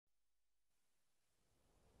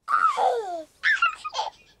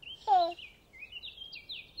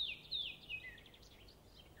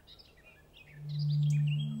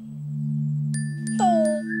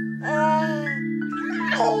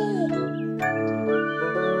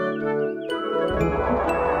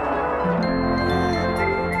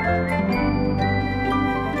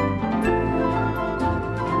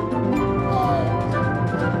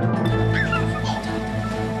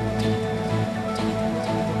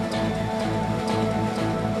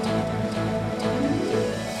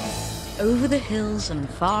Over the hills and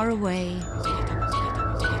far away,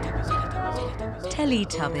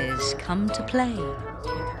 Teletubbies come to play.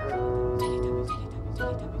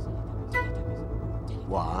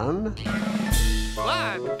 1,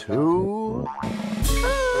 2,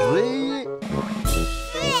 3,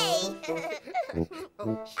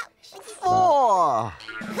 4.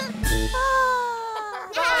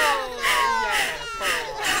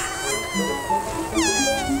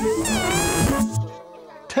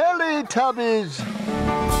 Teletubbies!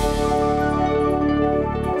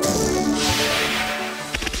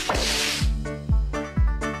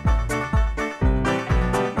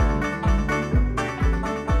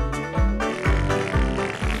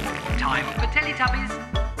 Time for Teletubbies.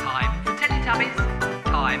 Time for Teletubbies.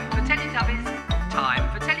 Time for Teletubbies. Time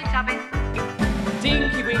for Teletubbies.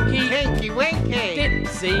 Tinky-Winky. Tinky-Winky.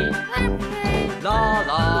 Dipsy.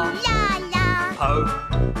 Laa-Laa. Laa-Laa. Po.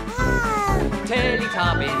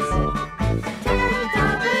 Teletubbies.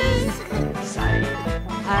 Teletubbies. Say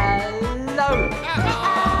hello.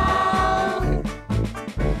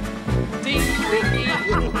 Tinky-Winky.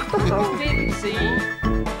 Dipsy.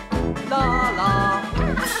 Laa-Laa.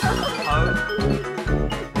 Po.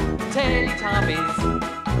 Teletubbies.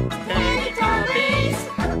 Teletubbies.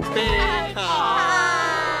 Big hug.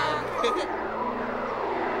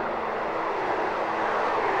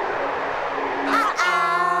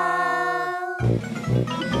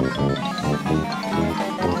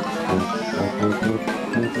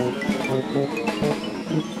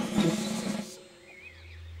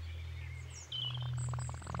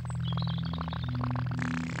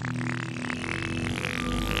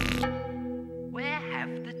 Where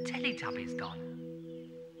have the Teletubbies gone?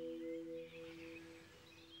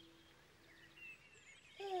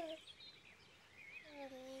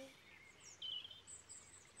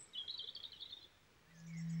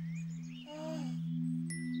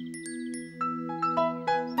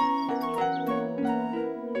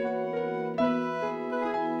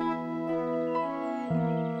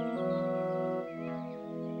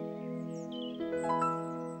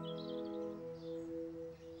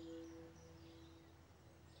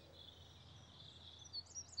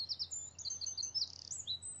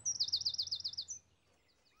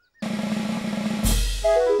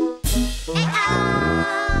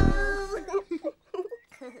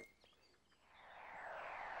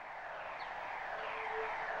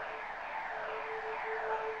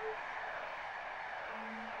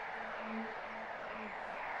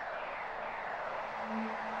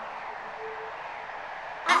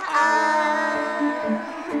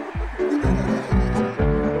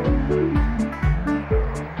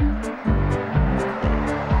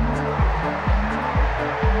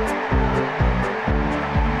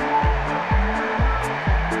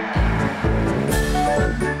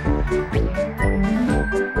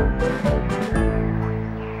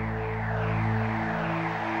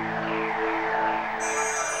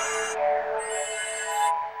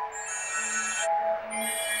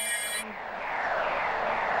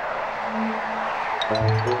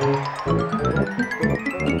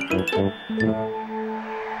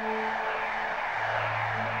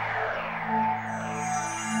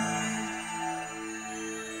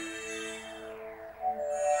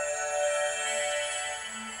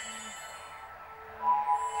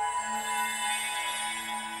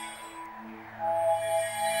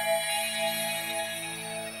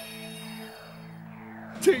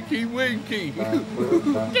 Tinky-Winky.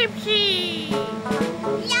 Dipsy.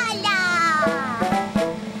 Laa-Laa.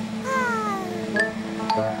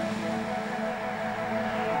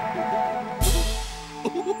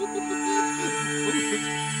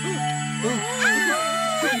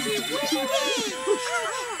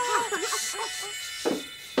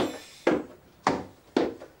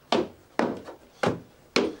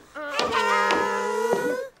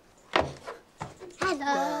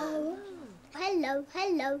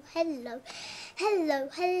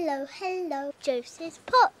 Hello. Josie's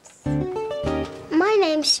pots. My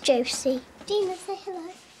name's Josie. Gina, say hello.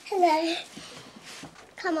 Hello.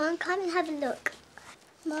 Come on, come and have a look.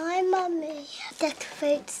 My mummy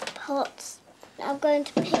decorates the pots. I'm going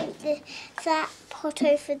to paint that pot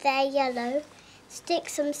over there yellow, stick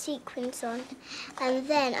some sequins on, and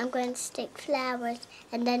then I'm going to stick flowers,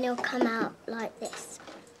 and then it'll come out like this.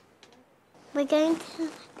 We're going to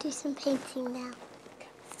do some painting now.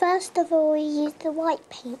 First of all, we use the white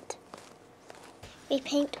paint. We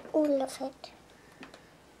paint all of it.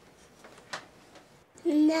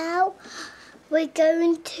 Now we're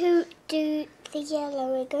going to do the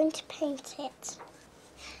yellow. We're going to paint it.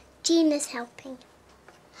 Gina's helping.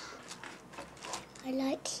 I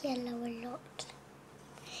like yellow a lot.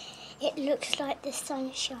 It looks like the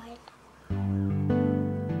sunshine.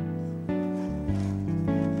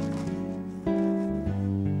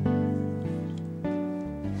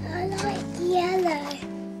 I like yellow.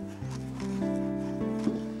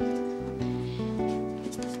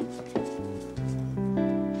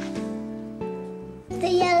 The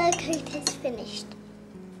yellow coat is finished.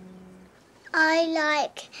 I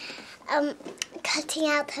like cutting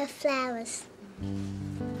out her flowers.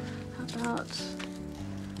 How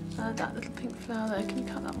about that little pink flower there? Can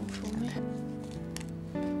you cut that one for me?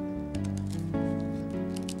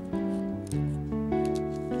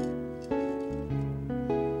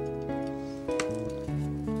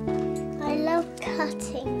 I love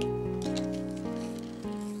cutting.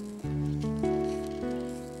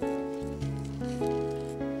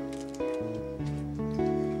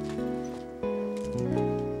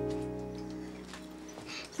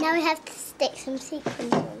 Now we have to stick some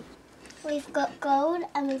sequins on. We've got gold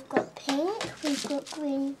and we've got pink, we've got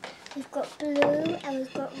green, we've got blue and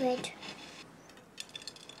we've got red.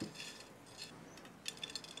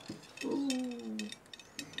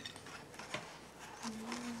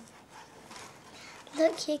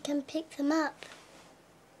 Look, you can pick them up.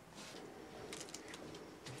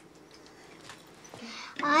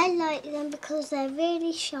 I like them because they're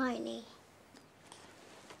really shiny.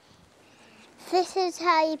 This is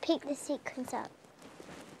how you pick the sequins up.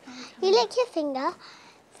 You lick your finger,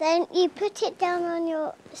 then you put it down on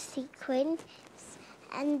your sequin,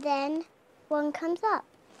 and then one comes up,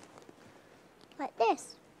 like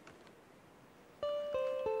this.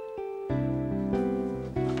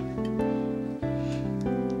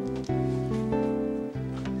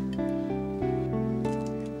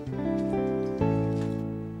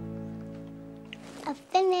 I've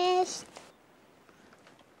finished.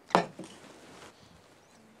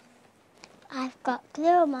 I've got glue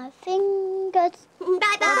on my fingers.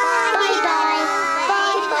 Bye bye. Bye bye.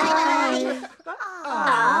 Bye bye.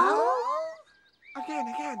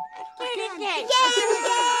 Again.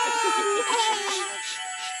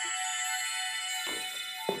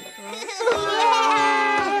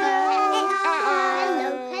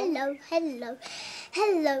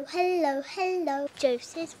 Hello,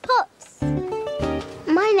 Josie's Pots.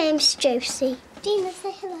 My name's Josie. Dina,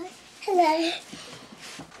 say hello. Hello.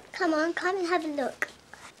 Come and have a look.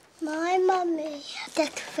 My mummy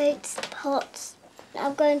decorates the pots.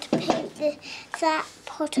 I'm going to paint that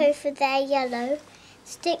pot over there yellow,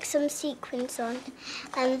 stick some sequins on,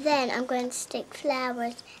 and then I'm going to stick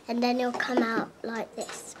flowers, and then it'll come out like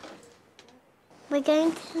this. We're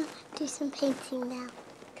going to do some painting now.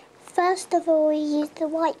 First of all, we use the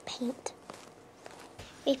white paint.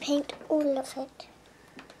 We paint all of it.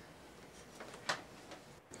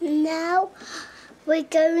 Now we're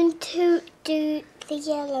going to do the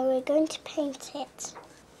yellow. We're going to paint it.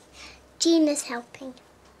 Gina's helping.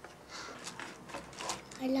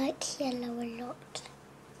 I like yellow a lot.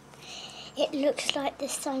 It looks like the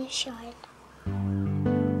sunshine.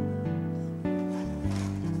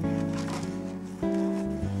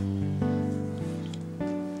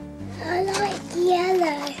 I like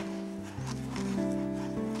yellow.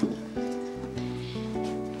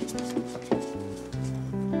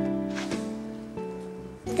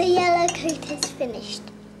 The yellow coat is finished.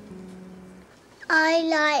 I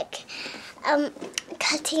like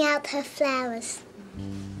cutting out her flowers.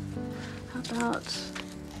 How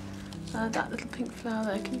about that little pink flower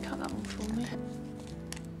there? Can you cut that one for me?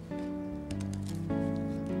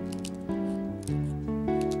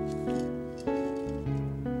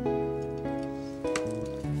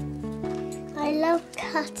 I love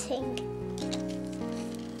cutting.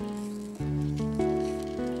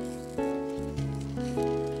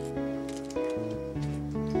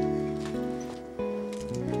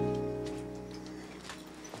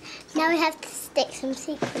 Now we have to stick some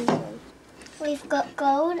sequins on. We've got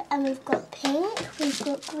gold and we've got pink, we've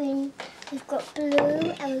got green, we've got blue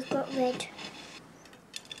and we've got red.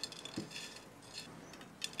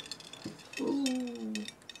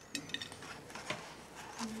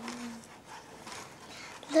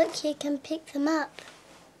 Look, you can pick them up.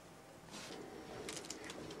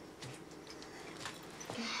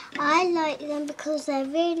 I like them because they're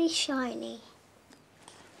really shiny.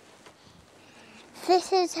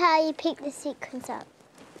 This is how you pick the sequins up.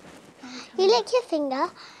 You lick your finger,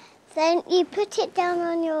 then you put it down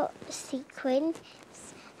on your sequin,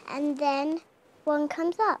 and then one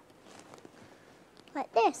comes up,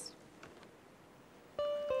 like this.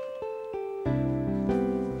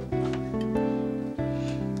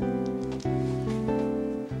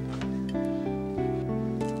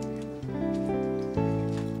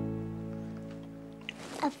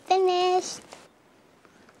 I've finished.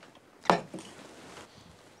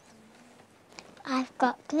 I've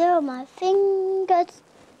got glue on my fingers.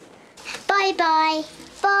 Bye-bye.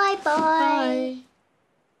 Bye-bye. Bye.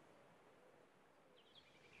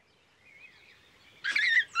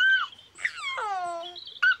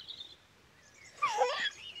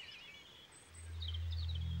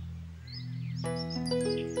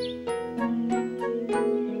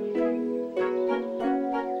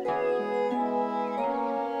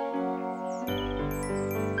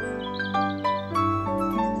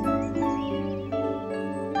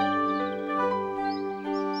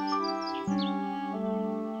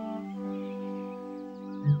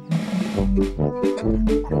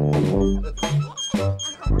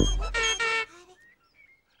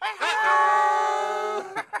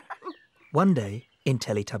 One day, in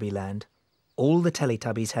Teletubby Land, all the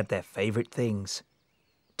Teletubbies had their favourite things.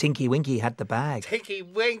 Tinky-Winky had the bag.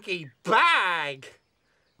 Tinky-Winky bag.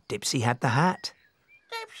 Dipsy had the hat.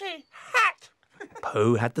 Dipsy hat.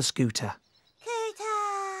 Po had the scooter.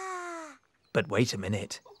 Scooter. But wait a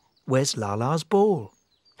minute. Where's Laa-Laa's ball?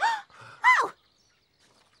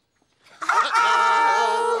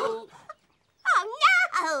 Oh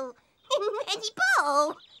no! Ready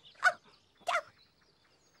ball.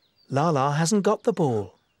 Laa-Laa hasn't got the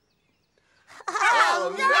ball.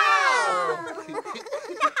 Oh no!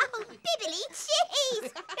 Bibbly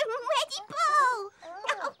cheese! Ready ball!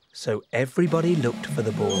 So everybody looked for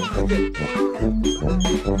the ball.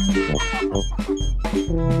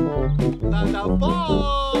 La-la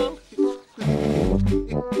ball.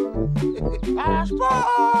 Laa-Laa's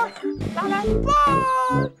ball. Laa-Laa's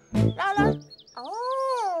ball. Laa-Laa's...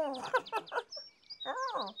 Oh.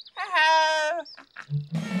 Oh.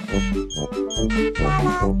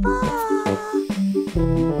 Laa-Laa's ball.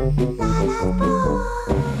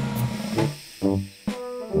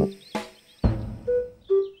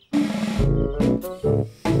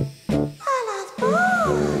 Laa-Laa's ball.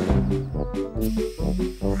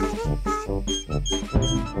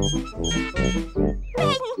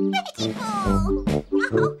 Ready ball.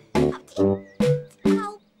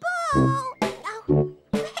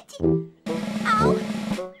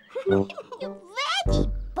 Ready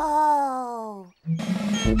ball.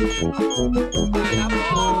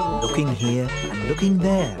 Looking here and looking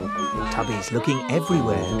there. Tubby's looking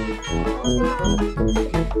everywhere.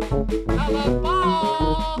 La-Laa's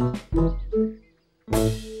ball.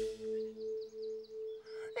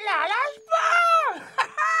 Laa-Laa's ball.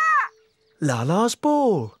 Laa-Laa's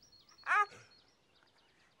ball.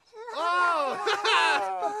 Oh.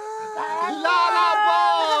 La-La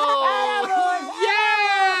ball.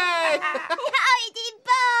 Yay! Ready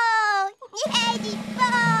ball. Ready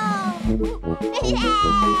ball.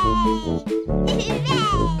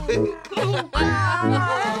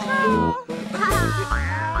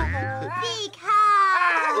 Big heart.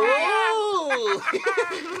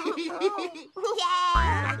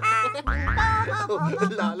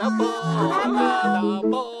 La-La ball. La-La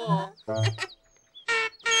ball.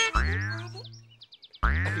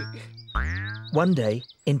 One day,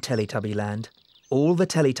 in Teletubby Land, all the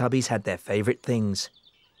Teletubbies had their favourite things.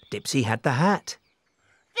 Dipsy had the hat.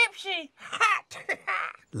 Dipsy hat.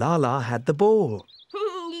 Laa-Laa had the ball.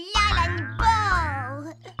 Laa-Laa's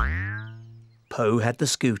ball. Po had the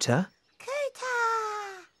scooter.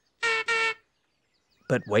 Scooter.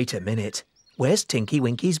 But wait a minute. Where's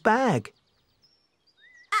Tinky-Winky's bag?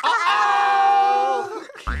 Uh-oh!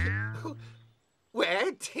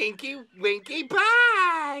 Where's Tinky-Winky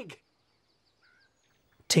bag?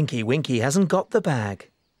 Tinky-Winky hasn't got the bag.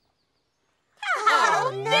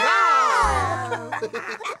 Oh no!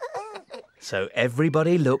 So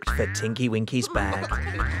everybody looked for Tinky-Winky's bag.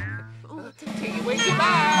 Tinky-Winky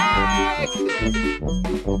bag!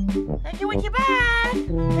 Tinky-Winky bag!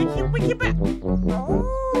 Tinky-Winky bag!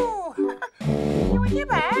 Oh! Tinky-Winky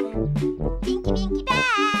bag! Tinky-Winky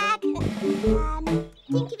bag.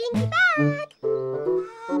 Tinky-Winky bag.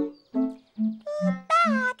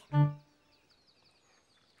 Bag.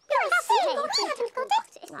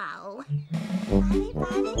 Oh.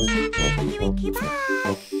 Tinky-Winky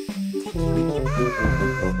bag. Tinky-Winky bag.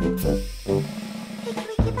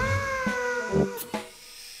 Tinky-Winky bag.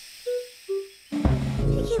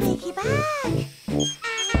 Tinky-Winky bag.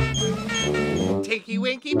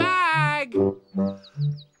 Tinky-Winky bag!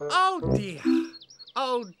 Oh dear!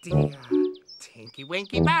 Oh dear!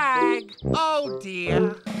 Tinky-Winky bag! Oh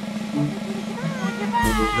dear!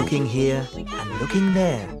 Looking here and looking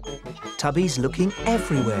there. Tubby's looking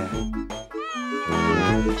everywhere.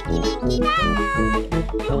 Tinky-Winky bag.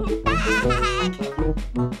 Bag.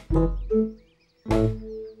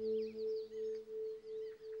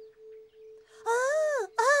 Oh,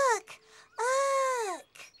 look! Look!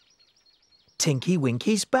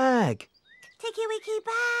 Tinky-Winky's bag. Tinky-Winky Tinky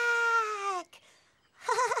bag.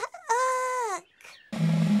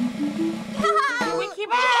 Winky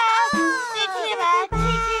bag. Tinky bag.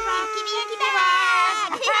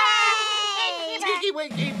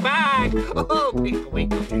 Tinky-Winky bag. Oh,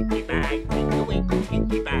 Tinky-Winky, Tinky bag. Tinky-Winky,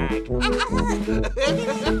 Tinky bag. Oh, big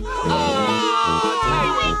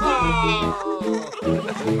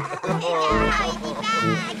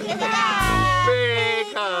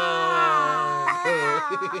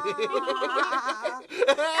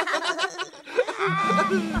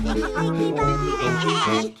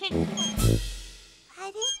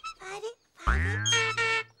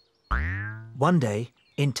One day,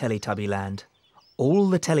 in Teletubby Land, all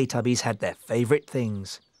the Teletubbies had their favourite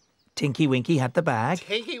things. Tinky-Winky had the bag,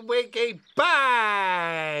 Tinky-Winky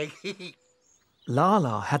bag.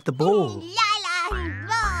 Laa-Laa had the ball,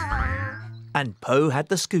 and Po had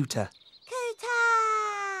the scooter.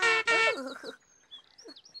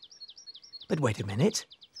 But wait a minute,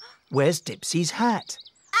 where's Dipsy's hat?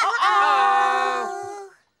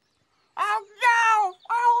 Oh no!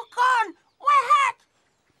 Oh, gone! My hat!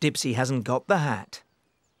 Dipsy hasn't got the hat.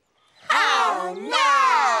 Oh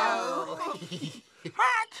no!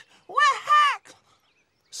 Hat! Where hat?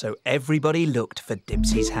 So everybody looked for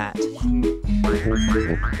Dipsy's hat.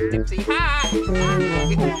 Dipsy hat!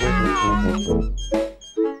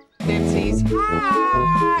 Dipsy's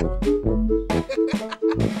hat!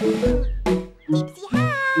 Dipsy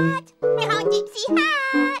hat! Oh, Dipsy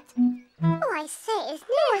hat! Oh, I say, there's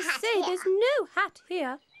no hat Say, here. there's no hat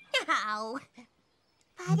here. No.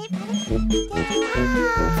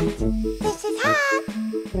 This is hat.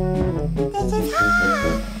 This is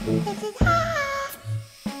hat. This is hat.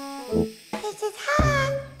 This is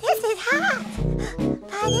hat. This is hat.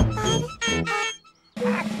 Hat.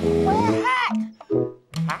 Where hat?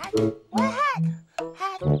 Hat. Where hat?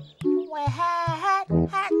 Hat. Where hat?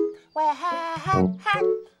 Hat. Where hat? Hat.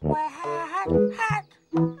 Where hat? Hat.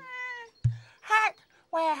 Hat.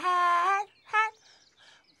 Where hat? Hat.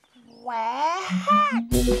 Where hat?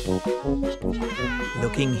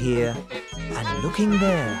 Looking here and looking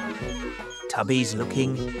there. Tubby's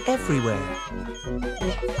looking everywhere.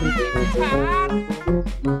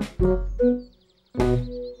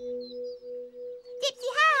 Dipsy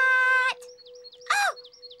hat! Oh!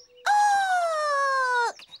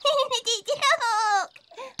 Look!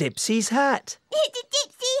 Dipsy's hat. It's a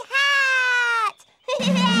Dipsy hat!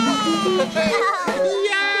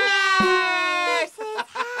 Yes!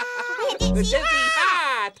 Dipsy Dipsy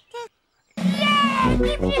hat! Yay!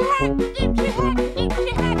 Dipsy hat! Dipsy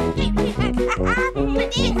hat! Dipsy hat!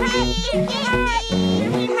 Dipsy hat! Dipsy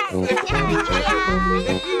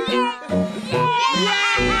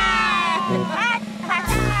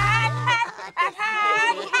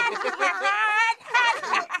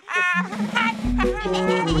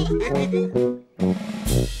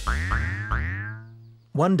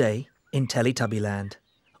One day, in Teletubby Land,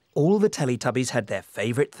 all the Teletubbies had their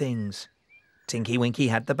favourite things. Tinky-Winky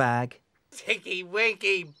had the bag,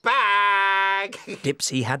 Tinky-Winky bag!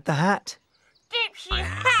 Dipsy had the hat, Dipsy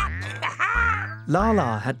hat!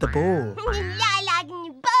 Laa-Laa had the ball. Laa-Laa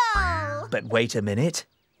ball! But wait a minute,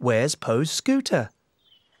 where's Po's scooter?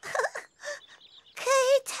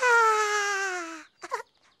 Cooter!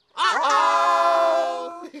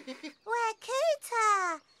 Uh-oh! Where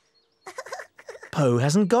Cooter? Po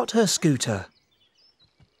hasn't got her scooter.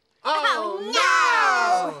 Oh,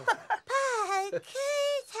 no! Po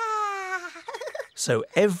Cooter! So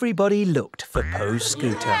everybody looked for Po's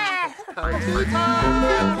scooter. Po-tuta!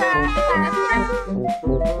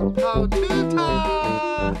 Po-tuta!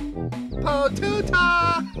 Po-tuta!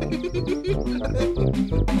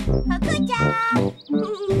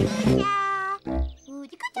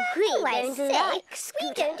 We don't like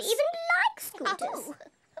scooters.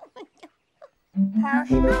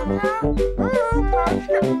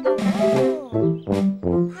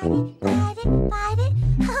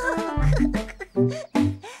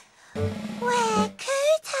 Where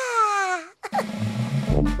Cooter?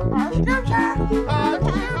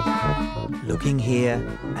 Looking here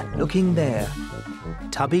and looking there.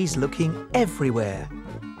 Tubby's looking everywhere.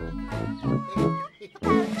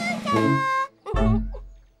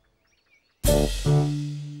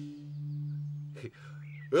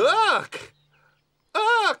 Look!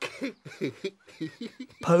 Look!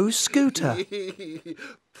 Po's scooter.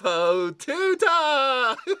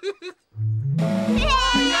 Po-tuta!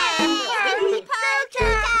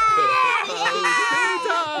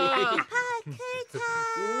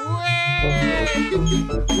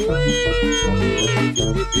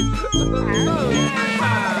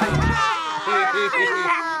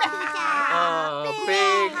 Oh,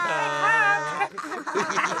 big hug.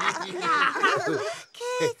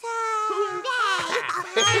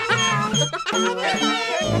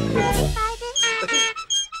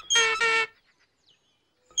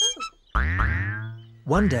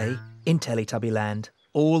 One day, in Teletubby Land,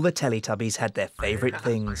 all the Teletubbies had their favourite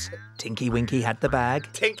things. Tinky-Winky had the bag.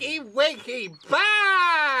 Tinky-Winky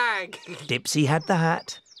bag! Dipsy had the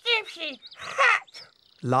hat. Dipsy hat!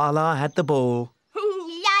 Laa-Laa had the ball.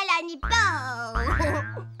 Laa-Laa ni ball!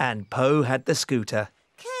 And Po had the scooter.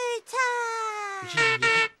 Scooter!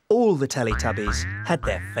 All the Teletubbies had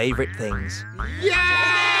their favourite things. Yay!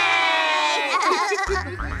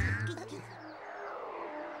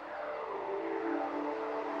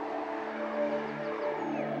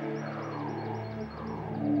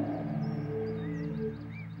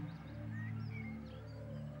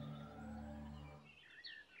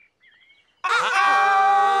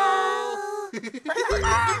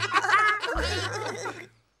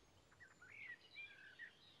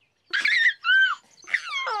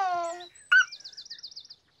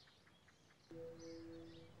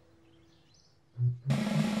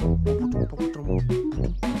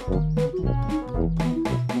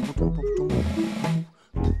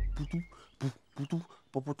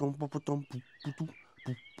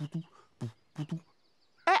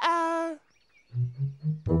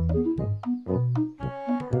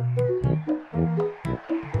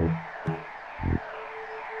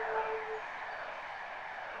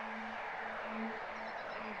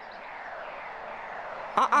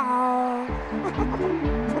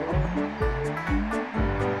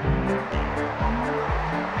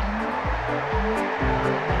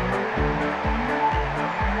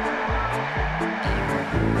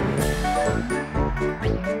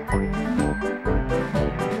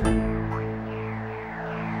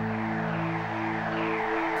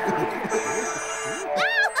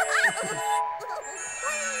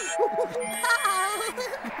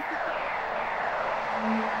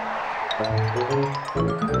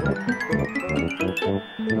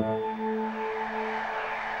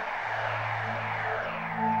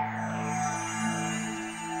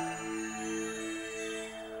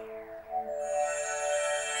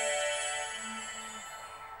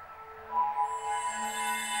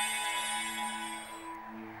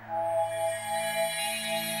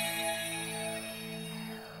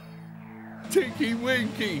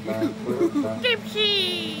 Tinky-Winky!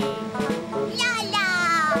 Dipsy! Laa-Laa!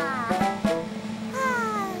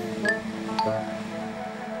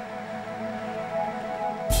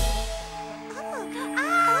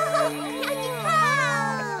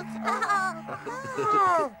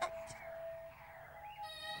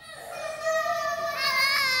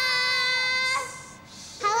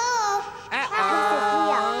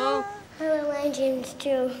 Hello, my name's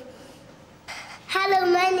Joe. Hello,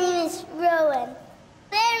 my name is Rowan.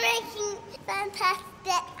 We're making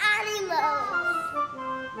fantastic animals.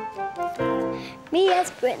 Me,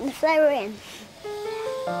 let's put the flower in.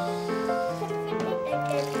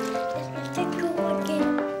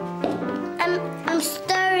 I'm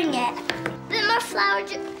stirring it. Bit more flour,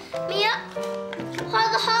 Mia. Pour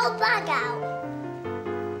the whole bag out.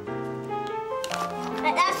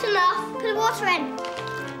 Right, that's enough. Put the water in.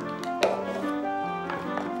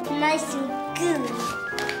 Nice and good.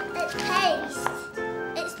 It's paste.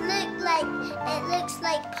 It looks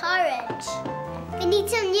like porridge. We need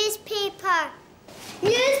some newspaper.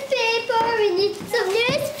 Newspaper. We need some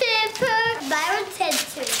newspaper. Byron said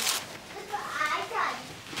to. That's what I done.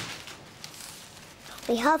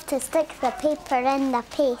 We have to stick the paper in the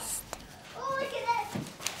paste. Oh, look at this.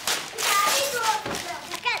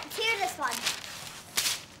 I can't tear this one.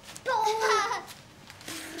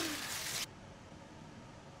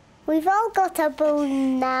 We've all got a bowl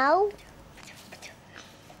now.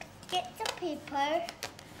 Get the paper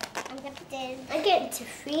and dip it in. I'm getting to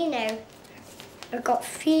 3 now. I've got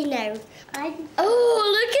 3 now.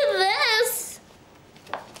 Oh, look at this!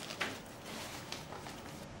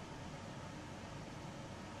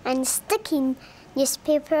 I'm sticking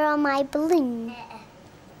newspaper on my balloon.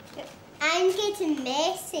 I'm getting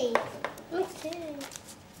messy. Me too.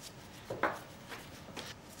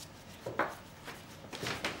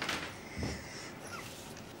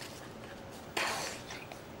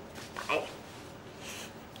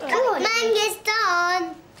 Mine is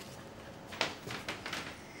done.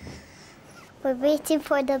 We're waiting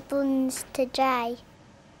for the balloons to dry.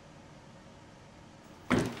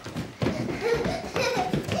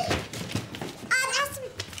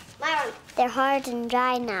 They're hard and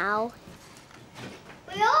dry now.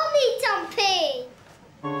 We all need some pee.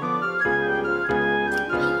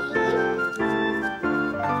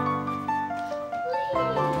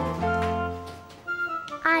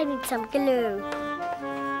 I need some glue.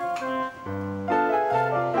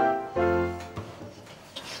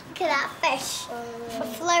 fish. A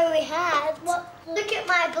flowery head. What? Look at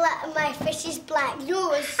my fish's black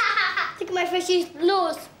nose. Look at my fish's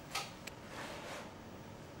nose.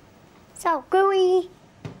 So gooey.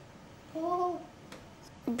 Oh.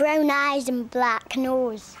 Brown eyes and black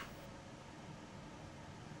nose.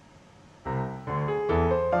 A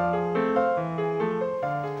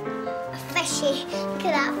fishy. Look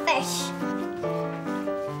at that fish.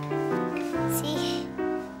 See?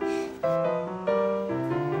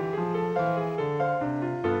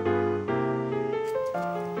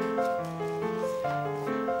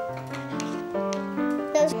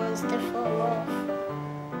 Those ones to fall off.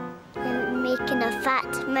 I'm making a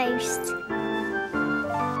fat mouse.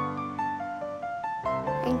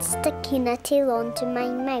 And sticking a tail onto my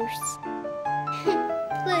mouse.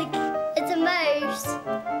 Look, it's a mouse.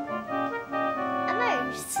 A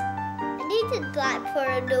mouse. I needed black for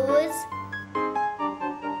a nose.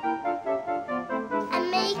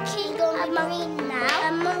 I'm making a monkey now.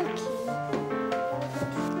 A monkey.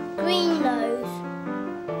 Green nose.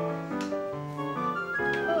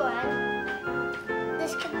 Go on.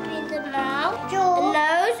 This could be the mouth. The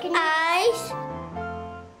nose, eyes.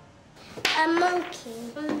 A monkey.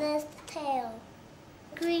 And there's the tail.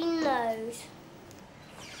 Green nose.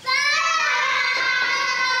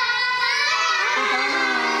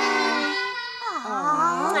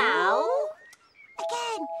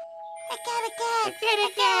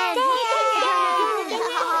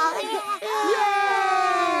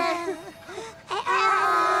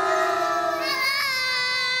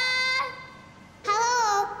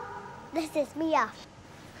 Hello, this is Mia.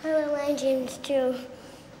 Hello, my name's Joe.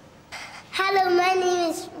 Hello, my name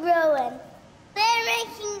is Rowan. We're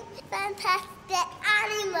making fantastic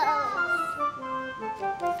animals.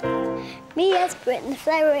 Mia's putting the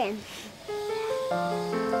flour in.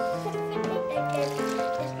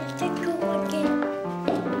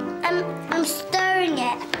 I'm stirring it.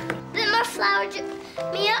 A bit more flour.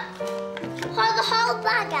 Mia, pour the whole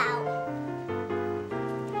bag out.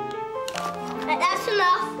 Right, that's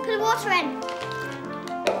enough. Put the water in.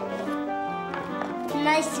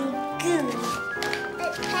 Nice and gooey.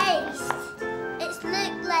 It tastes.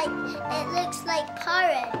 It looks like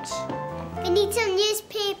porridge. We need some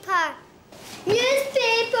newspaper.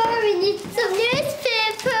 Newspaper. We need some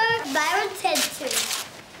newspaper. Byron said to.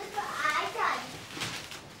 Look what I done.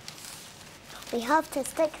 We have to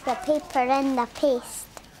stick the paper in the paste.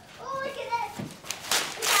 Oh, look at this.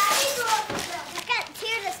 I can't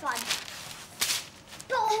tear this one.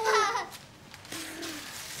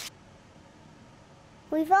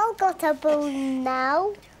 We've all got a bowl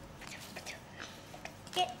now.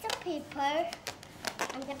 Get the paper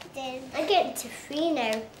and dip it in. I'm getting to 3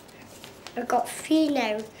 now. I've got 3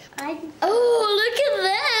 now. Oh, look at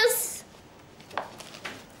this!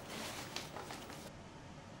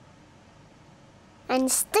 I'm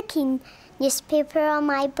sticking newspaper on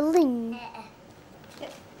my balloon.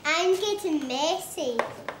 I'm getting messy.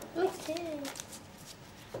 Me too.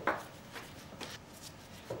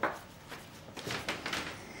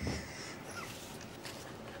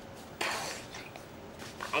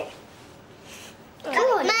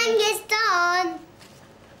 Mine is done.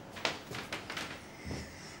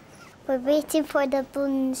 We're waiting for the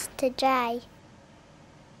balloons to dry.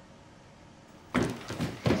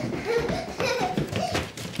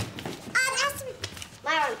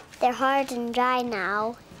 They're hard and dry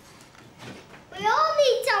now. We all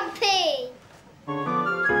need some pee.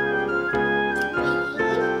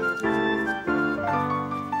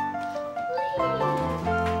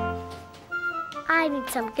 I need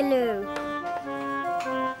some glue.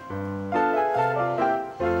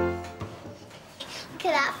 Look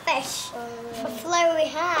at that fish. A flowery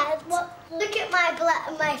head. What? Look at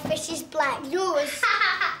my fish's black nose.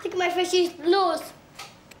 Look at my fish's nose.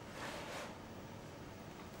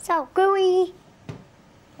 So gooey.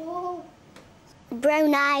 Oh.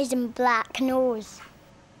 Brown eyes and black nose.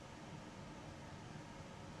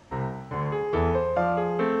 A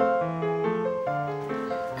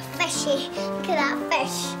fishy. Look at that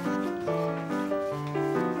fish.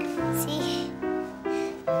 See?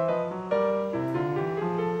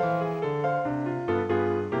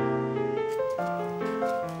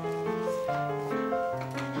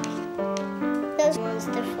 Those ones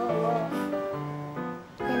to fall off.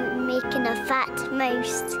 I'm making a fat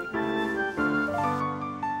mouse.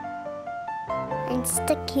 And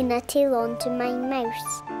sticking a tail onto my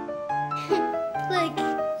mouse. Look,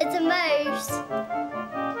 it's a mouse.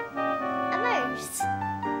 A mouse. I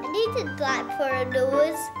needed black for a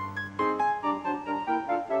nose.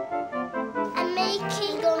 I'm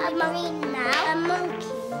making a monkey now. A monkey.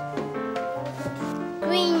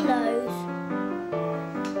 Green nose.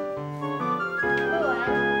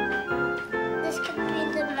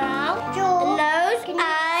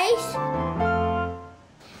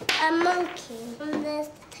 barking. And there's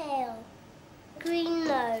the tail. Green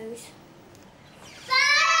nose.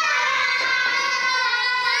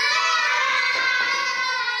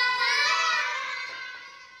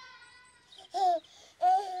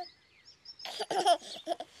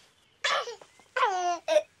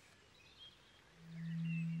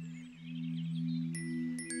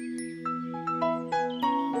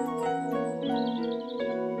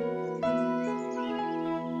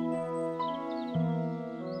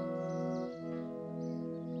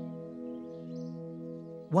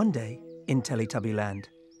 One day, in Teletubby Land,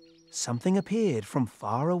 something appeared from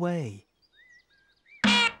far away.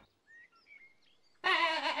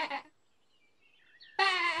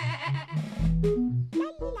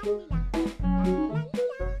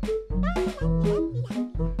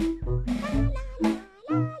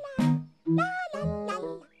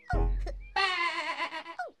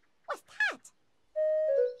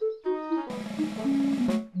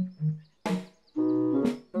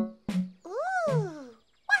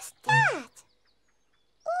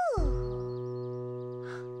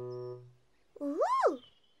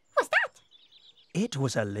 It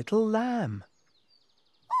was a little lamb.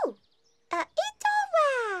 Ooh, a little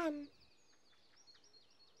lamb.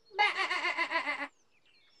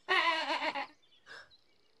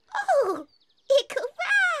 Oh, little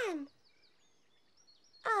lamb.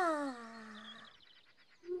 Ah.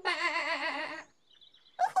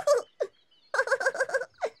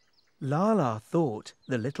 Laa-Laa thought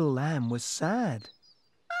the little lamb was sad.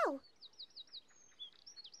 Oh.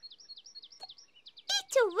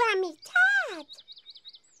 Little lammy tad.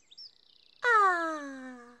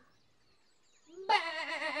 Ah.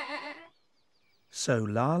 So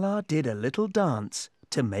Laa-Laa did a little dance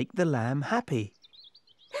to make the lamb happy.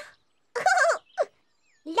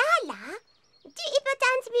 Laa-Laa, do you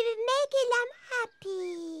dance with make a lamb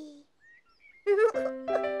happy?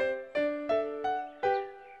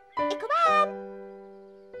 Ik lamb.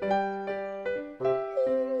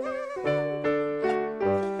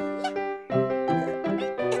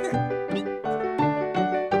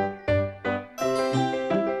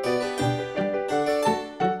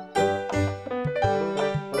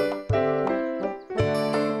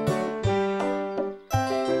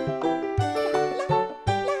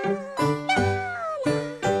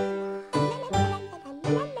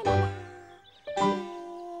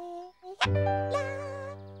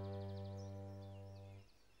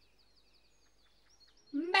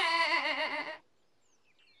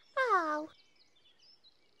 Oh.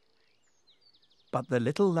 But the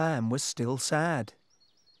little lamb was still sad.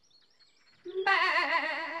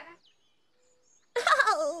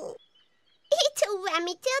 Oh, little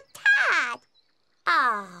lammy till tad.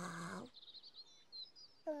 Oh.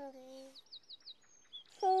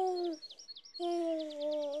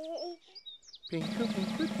 Twinkle,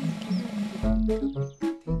 twinkle, twinkle,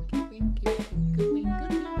 Tinky-Winky,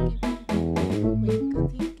 twinkle, twinkle,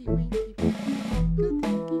 Tinky-Winky, Tinky-Winky,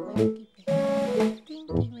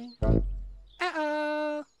 Tinky-Winky.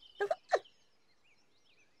 Uh-oh.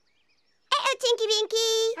 Uh-oh,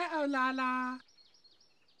 Tinky-Winky. Uh-oh, Laa-Laa.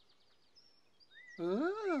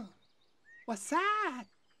 Oh, what's that?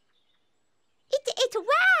 It's a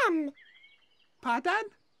ram. Pardon?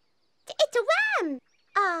 It's a ram.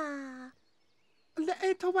 Ah.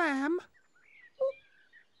 Little lamb?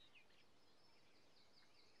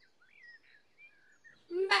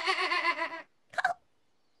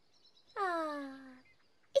 Ah.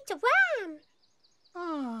 It's a ram.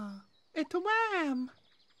 Oh, it's a lamb.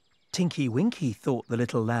 Tinky-Winky thought the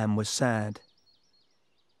little lamb was sad.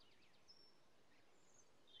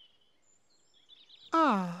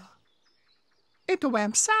 Ah, it's a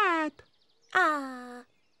lamb sad. Ah.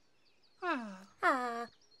 Ah, Ah.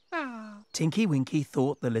 ah. Tinky-Winky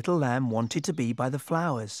thought the little lamb wanted to be by the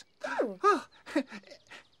flowers. Oh,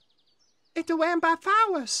 it's a lamb by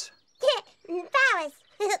flowers. Flowers.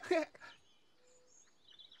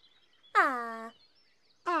 Ah.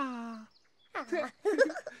 Ah. Ah.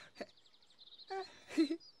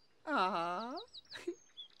 Ah.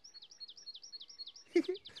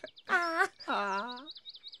 Ah. Ah.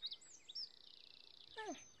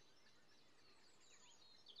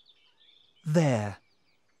 There.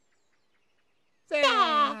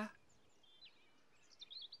 There.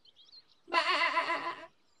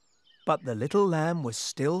 But the little lamb was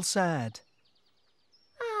still sad.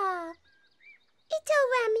 Ah. It's a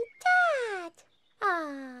rammy dad.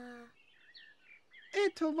 Ah.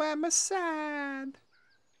 It's a lamb is sad.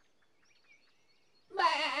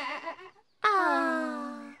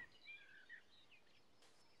 Ah.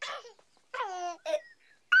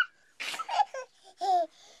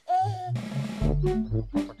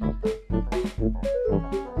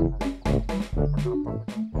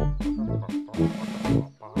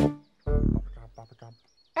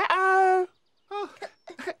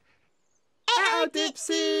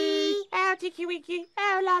 Tinky-Winky.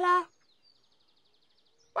 Oh, Laa-Laa.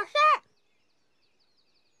 What's that?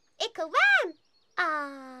 It's a ram.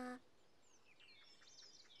 Ah.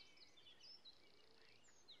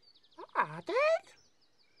 Pardon?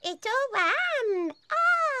 It's a ram.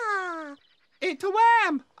 Ah. It's a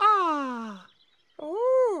ram. Ah.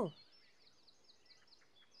 Ooh.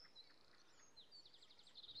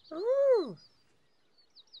 Ooh.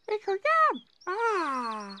 It's a ram.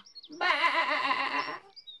 Ah.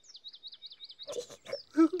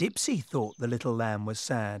 Dipsy thought the little lamb was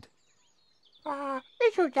sad.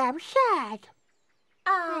 It's a damn sad.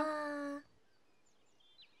 Ah.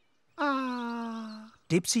 Ah.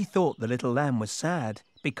 Dipsy thought the little lamb was sad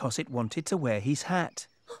because it wanted to wear his hat.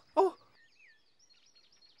 Oh.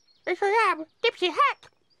 It's a lamb. Dipsy hat.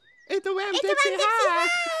 It's a ram. It's Dipsy a ram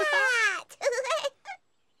hat. Dipsy hat.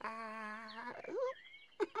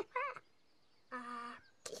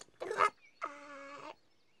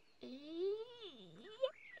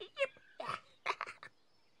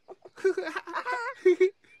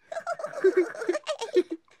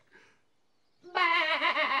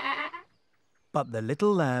 But the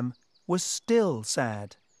little lamb was still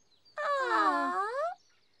sad. Aw.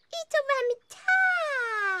 It's a ram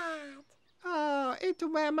tad. Oh, it's a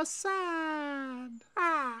ram sad.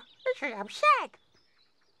 Ah, it's a ram sad.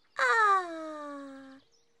 Ah.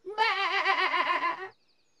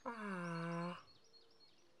 Ah. Ah.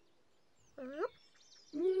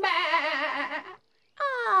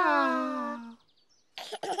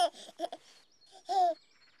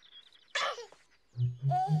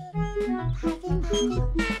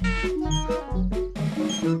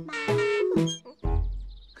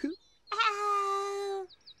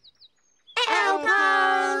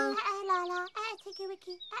 Laa-Laa.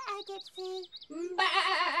 Tinky-Winky. Dipsy.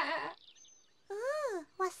 Ooh,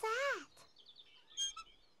 what's that?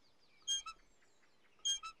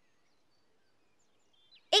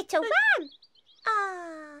 It's a ram.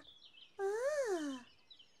 Ah. Ooh.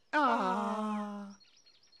 Ah.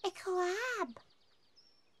 A crab.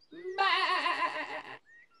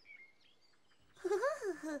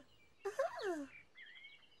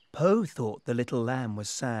 Po thought the little lamb was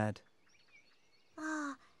sad.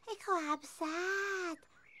 Oh, a crab sad.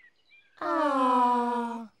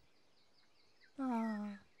 Ah.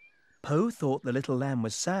 Ah. Po thought the little lamb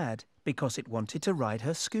was sad because it wanted to ride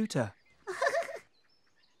her scooter.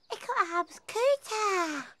 A crab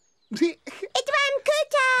scooter. It's It's a ram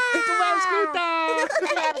scooter. a ram scooter. It's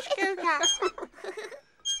a ram scooter.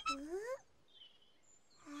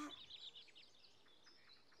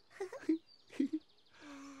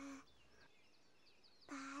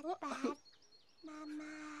 Bad,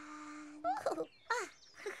 Mama.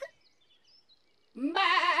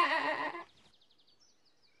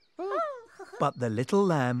 But the little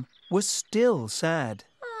lamb was still sad.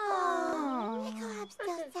 Oh, a crab's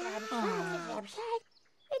still sad.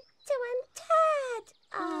 It's a ram tad.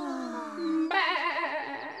 Oh.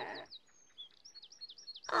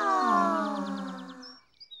 Oh.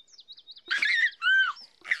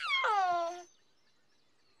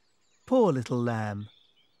 Poor little lamb.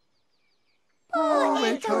 Poor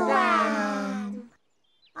little lamb.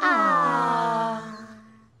 Ah.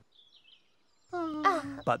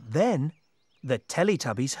 But then the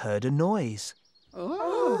Teletubbies heard a noise.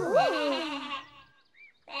 Oh.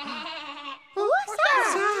 What's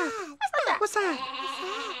that? What's that?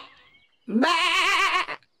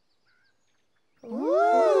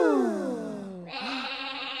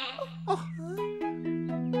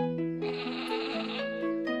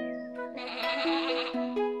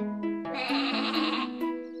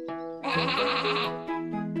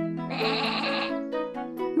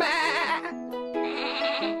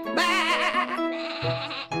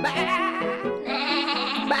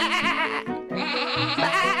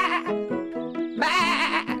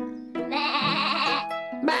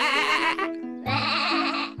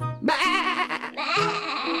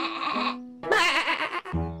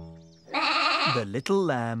 The little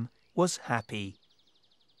lamb was happy.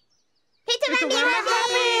 It's a ram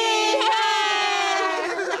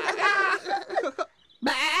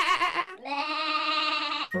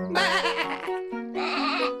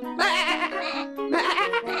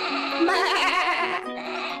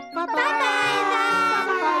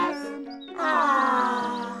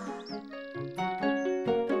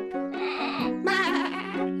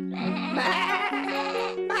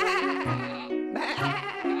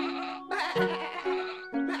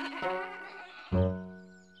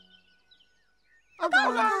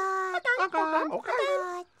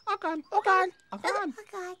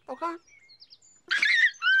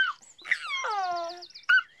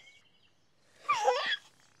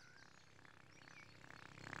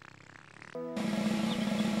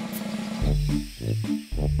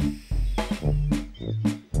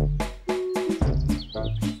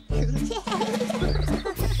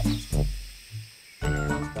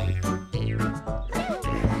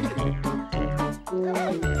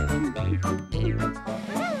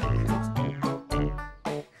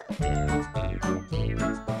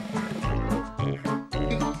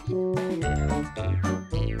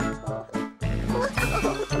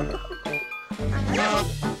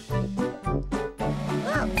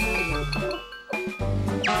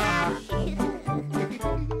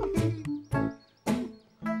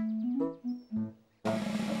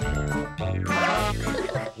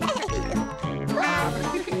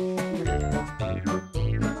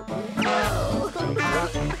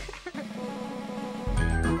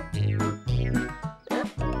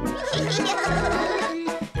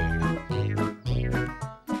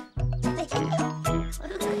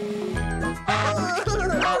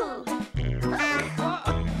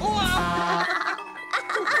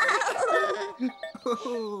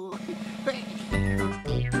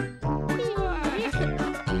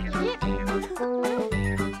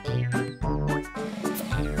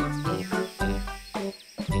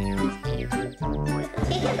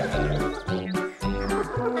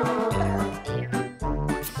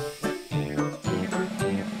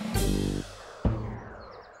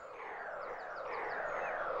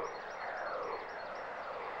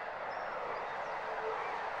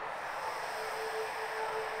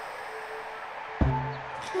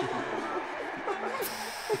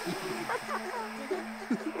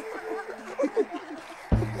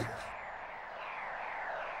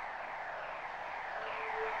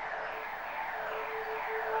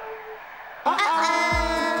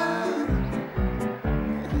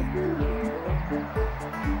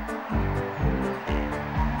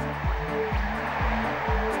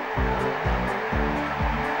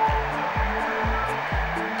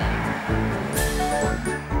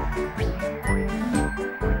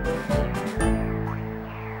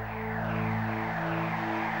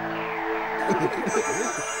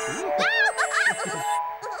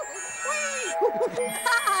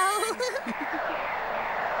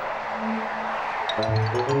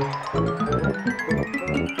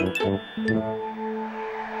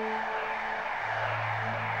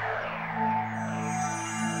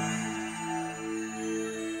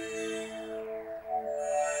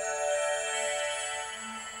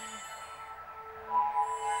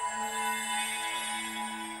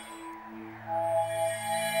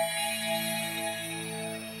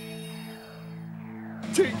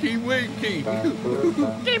Tinky-Winky!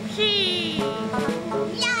 Dipsy!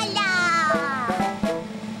 Laa-Laa!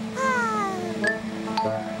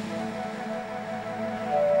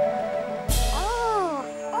 Oh,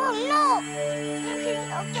 look!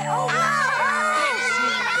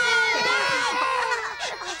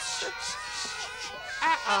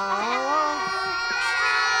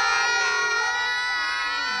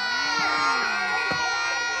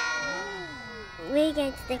 We're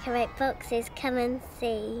going to decorate boxes. Come and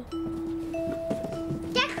see.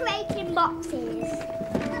 Decorating boxes.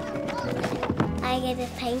 I'm going to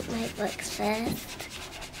paint my box first.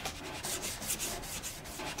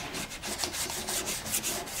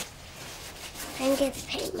 I'm going to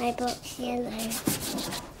paint my box yellow.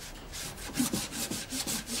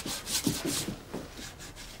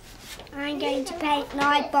 I'm going to paint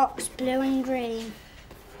my box blue and green.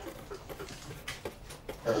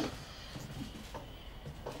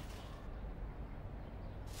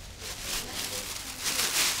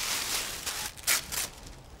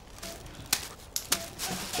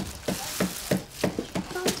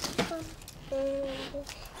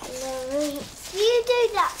 You do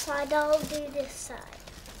that side, I'll do this side.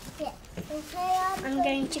 Yeah. I'm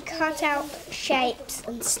going to cut out shapes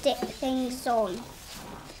and stick things on.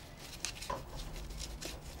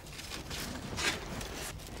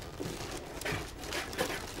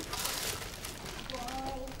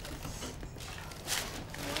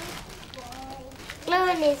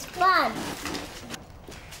 Gluing is fun.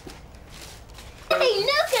 Hey,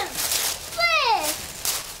 look at this!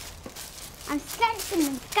 I'm sketching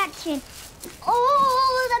and sketching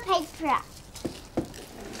all the paper out.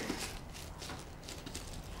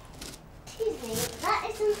 Excuse me, that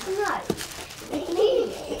isn't a nose. It's me.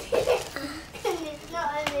 And it's not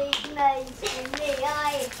a nose for me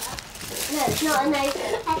either. No, it's not a nose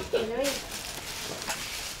for Hector either.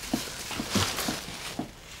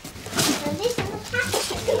 So this is a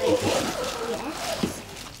pattern, is it? Yes.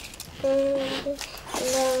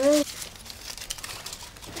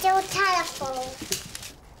 Little telephone.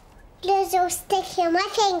 Glue's all sticky on my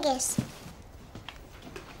fingers.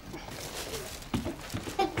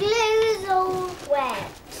 The glue's all wet.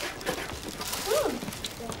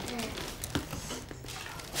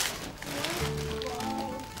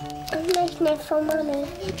 open it for Mummy.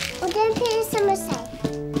 We're going to put it in the safe.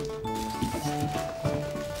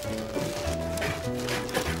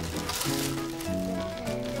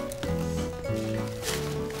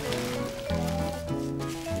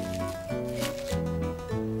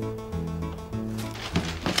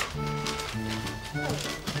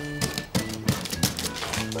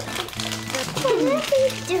 What are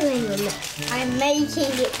you doing? I'm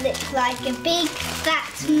making it look like a big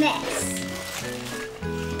fat mess.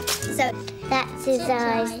 So that's its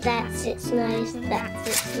eyes, that's its nose, that's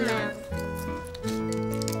its mouth.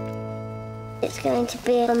 It's going to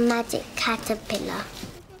be a magic caterpillar.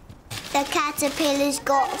 The caterpillar's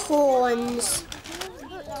got horns.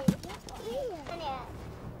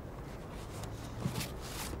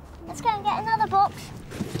 Let's go and get another box.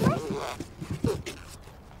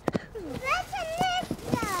 That's a nest.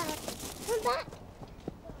 Come back.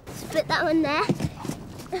 Let's put that one there.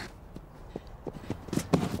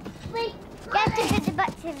 We get to put the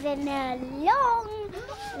boxes in a long,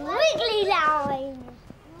 wiggly line.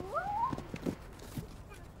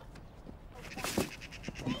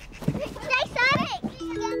 Stay silent.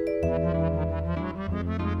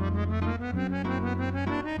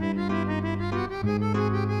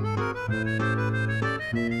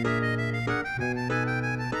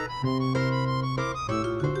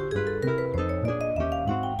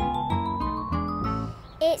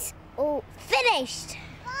 It's all finished.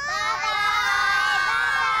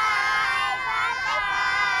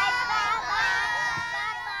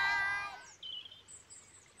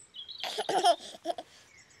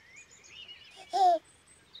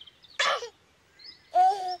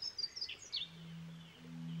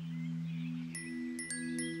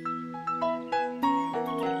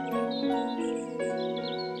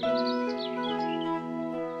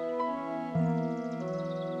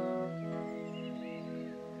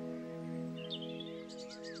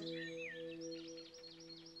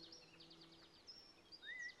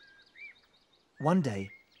 One day,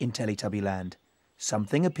 in Teletubby Land,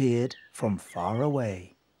 something appeared from far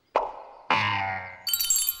away.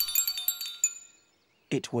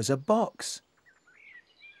 It was a box.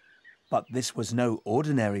 But this was no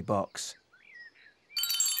ordinary box.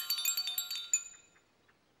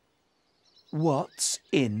 What's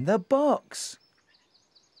in the box?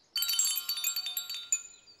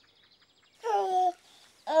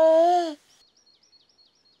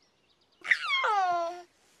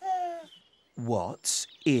 What's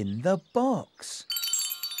in the box?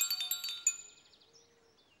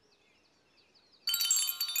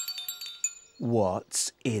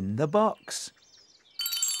 What's in the box?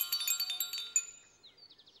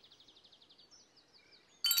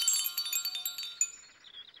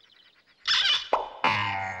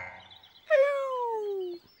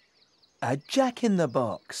 A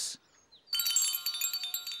jack-in-the-box.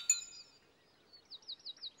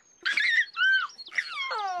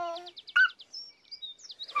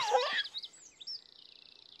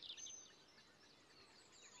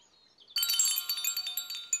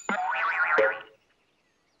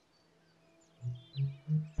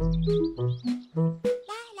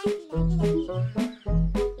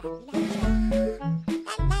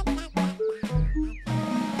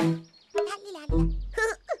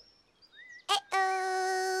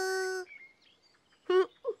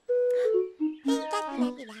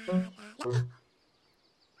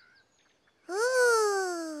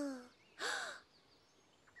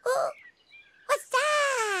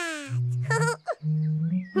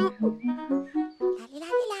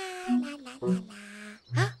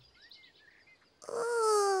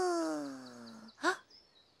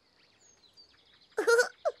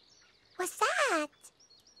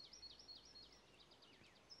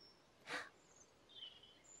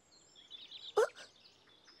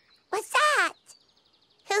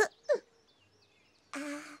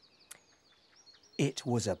 It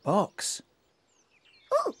was a box.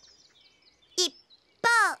 Ooh, a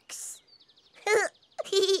box.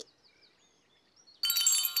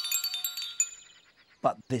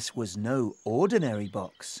 But this was no ordinary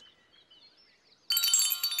box.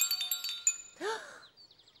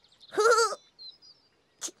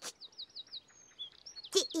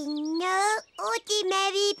 This is no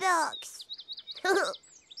ordinary box.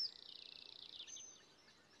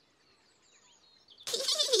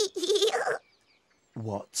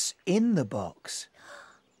 What's in the box?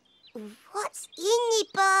 What's in the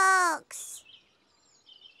box?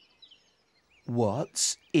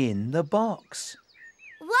 What's in the box?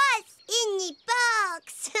 What's in the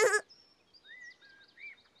box?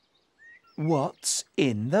 What's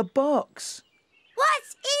in the box?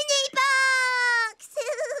 What's in the box?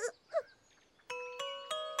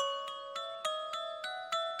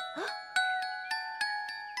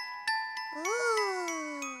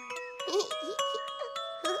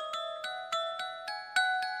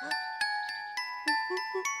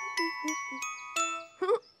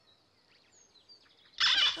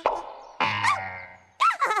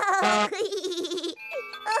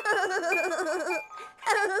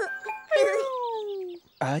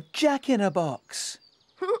 A jack-in-a-box.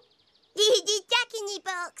 The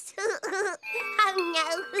jack-in-the-box. Oh no.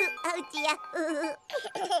 Oh dear.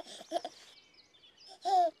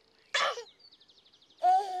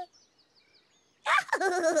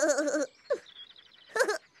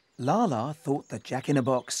 Laa-Laa thought the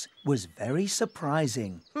jack-in-a-box was very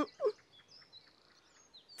surprising.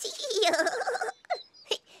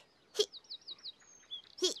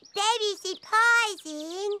 Very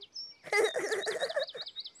surprising.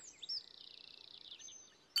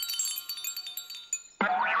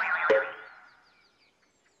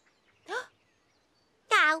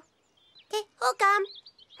 Now, hold on.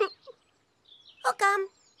 Hold on.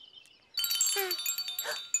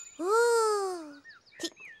 Ooh,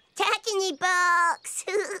 Jack in the box.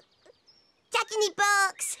 Jack in the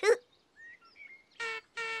box.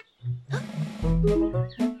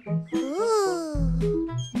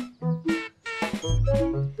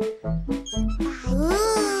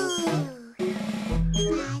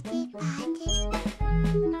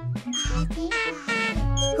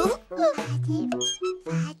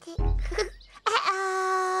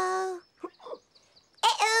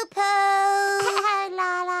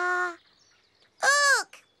 Laa-Laa.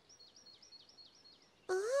 Look.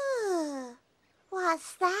 Ooh,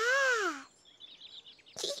 what's that?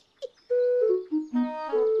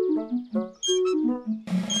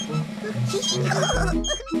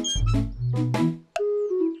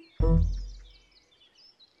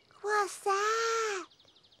 What's that?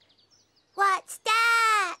 What's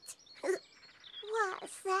that?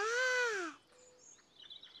 What's that?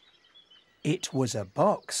 It was a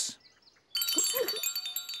box.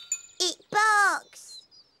 It box.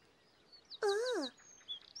 Ooh,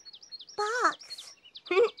 box.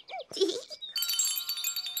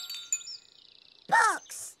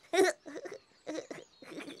 Box.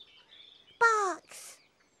 Box.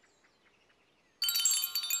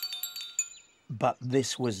 But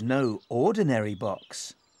this was no ordinary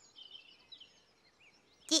box.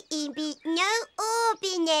 It be no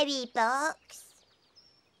ordinary box.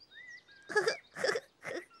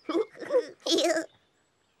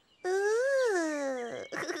 Ooh.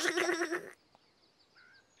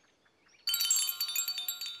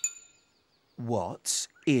 What's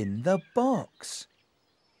in the box?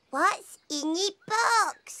 What's in the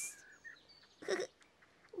box?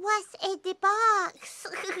 What's in the box?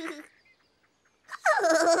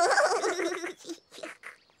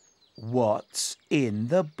 What's in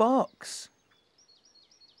the box?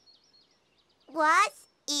 What's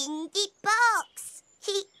in the box?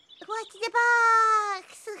 What's in the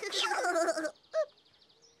box?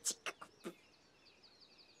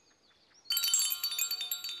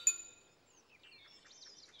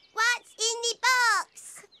 What's in the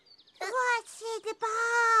box? What's in the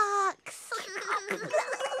box?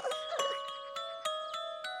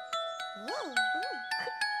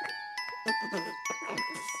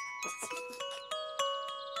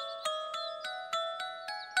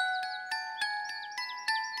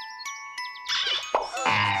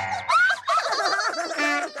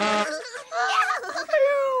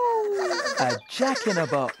 A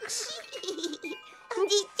jack-in-a-box.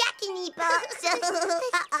 The jack-in-the-box.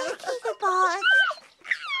 Jack-in-the-box.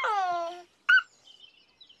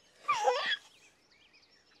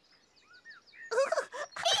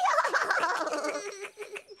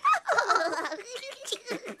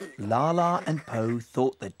 Laa-Laa and Po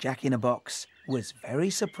thought the jack-in-a-box was very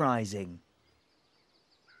surprising.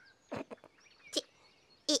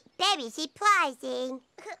 It's very surprising.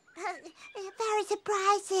 Very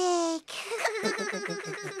surprising.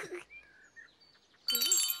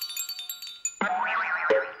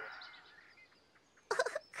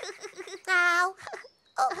 Ow.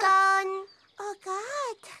 Oh, gone. Oh,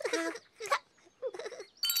 God.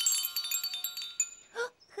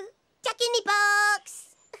 Jack in the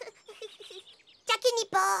box. Jack in the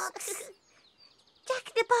box. Jack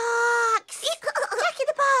in the box. Jack in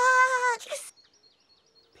the box.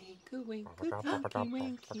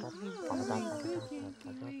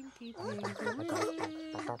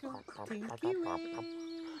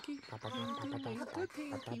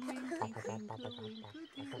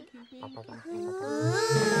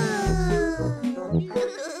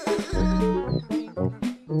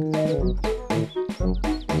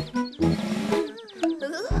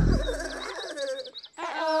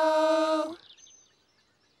 Uh-oh.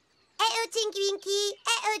 Uh-oh, Tinky-Winky.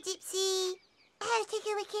 Uh-oh, Dipsy. Uh-oh,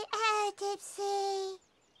 Tinky-Winky. Uh-oh, Dipsy.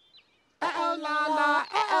 Uh-oh, Laa-Laa.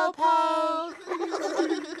 Uh-oh, Po.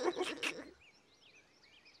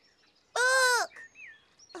 Look.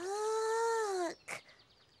 Look.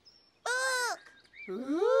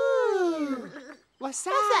 Ooh. What's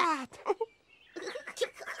that?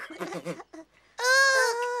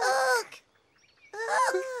 Ook.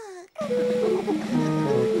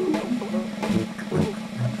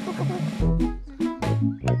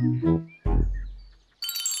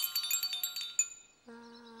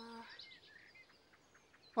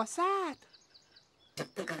 What's that?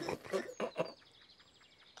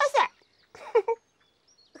 What's that?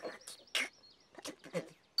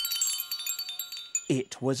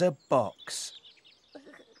 It was a box.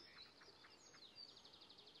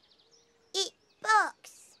 It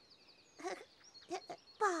box.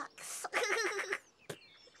 Box.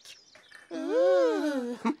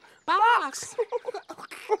 Ooh. Box.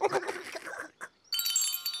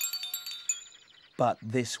 But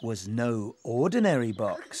this was no ordinary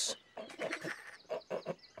box.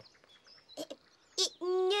 It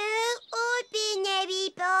no ordinary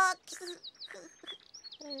box.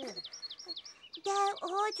 No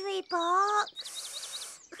ordinary box.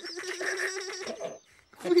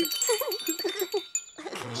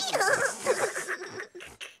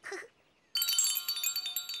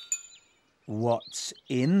 What's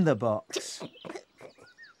in the box?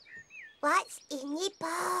 What's in the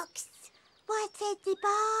box? What's in the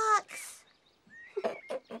box?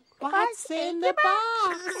 What's in the box?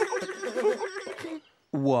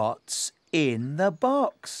 What's in the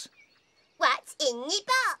box? What's in the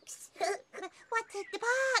box? What's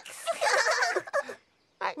in the box?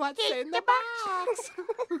 What's in the box?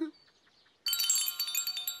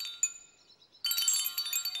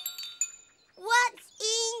 What's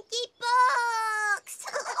in the box?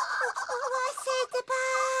 What's in the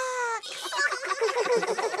box?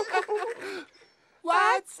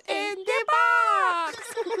 What's in the box?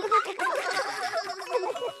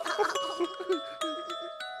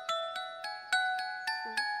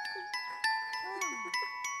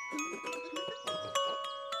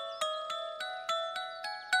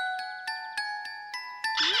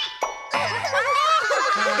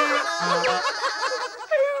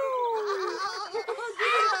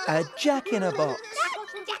 A jack-in-a-box.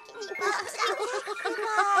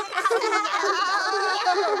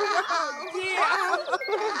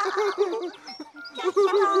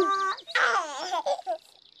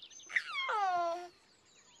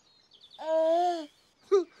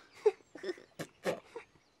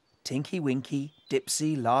 Tinky-Winky,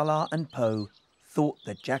 Dipsy, Laa-Laa and Po thought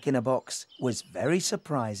the jack-in-a-box was very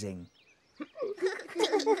surprising.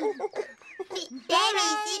 Very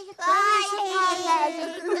surprising.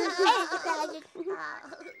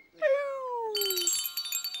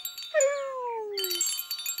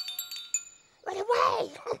 Run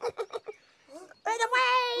away! Run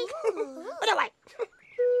away! Run away! Run away!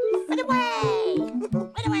 Run away! Run away!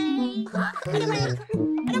 Run away! Run away! Run away!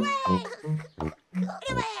 Run away! Run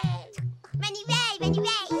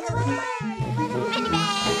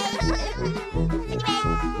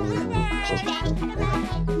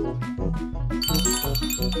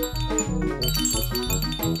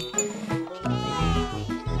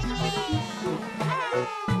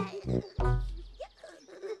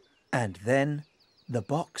And then the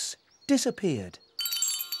box disappeared.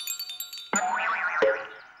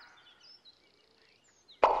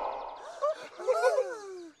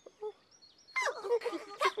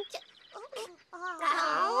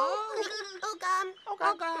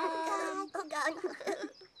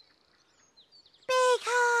 Big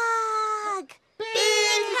hug! Big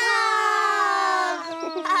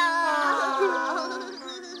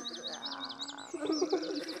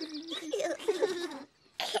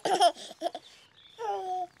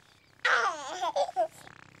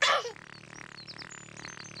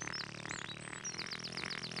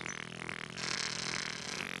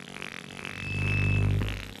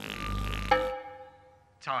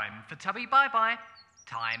Time for Tubby bye-bye.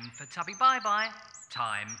 Time for Tubby bye-bye.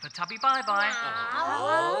 Time for Tubby bye-bye.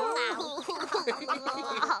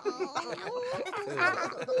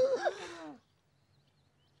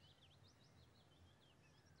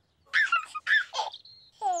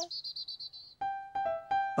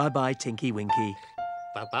 Bye-bye, Tinky-Winky.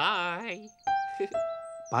 Bye-bye.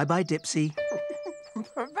 Bye-bye, Dipsy.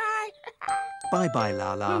 Bye-bye. Bye-bye,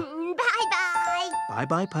 Laa-Laa. Bye-bye!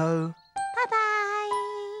 Bye-bye, Po. Bye-bye!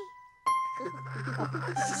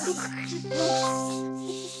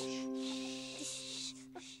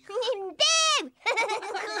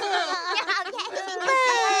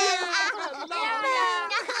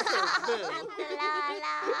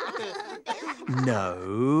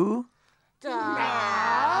 No.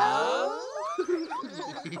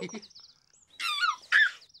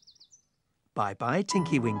 Bye-bye,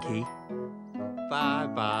 Tinky-Winky.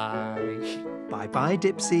 Bye-bye. Bye-bye,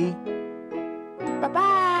 Dipsy.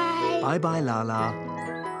 Bye-bye. Bye-bye, Laa-Laa.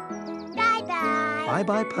 Bye-bye.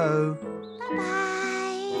 Bye-bye, Po.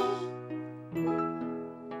 Bye-bye.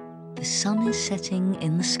 The sun is setting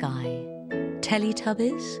in the sky.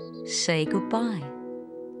 Teletubbies, say goodbye.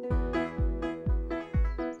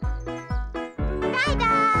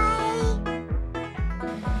 Bye-bye.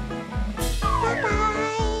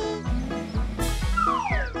 Bye-bye.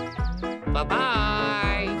 Bye-bye.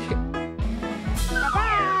 Bye-bye.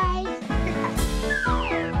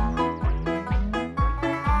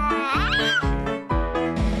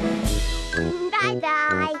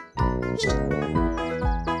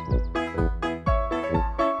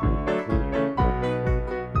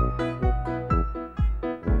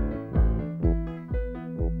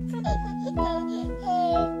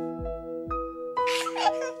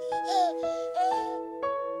 Bye-bye.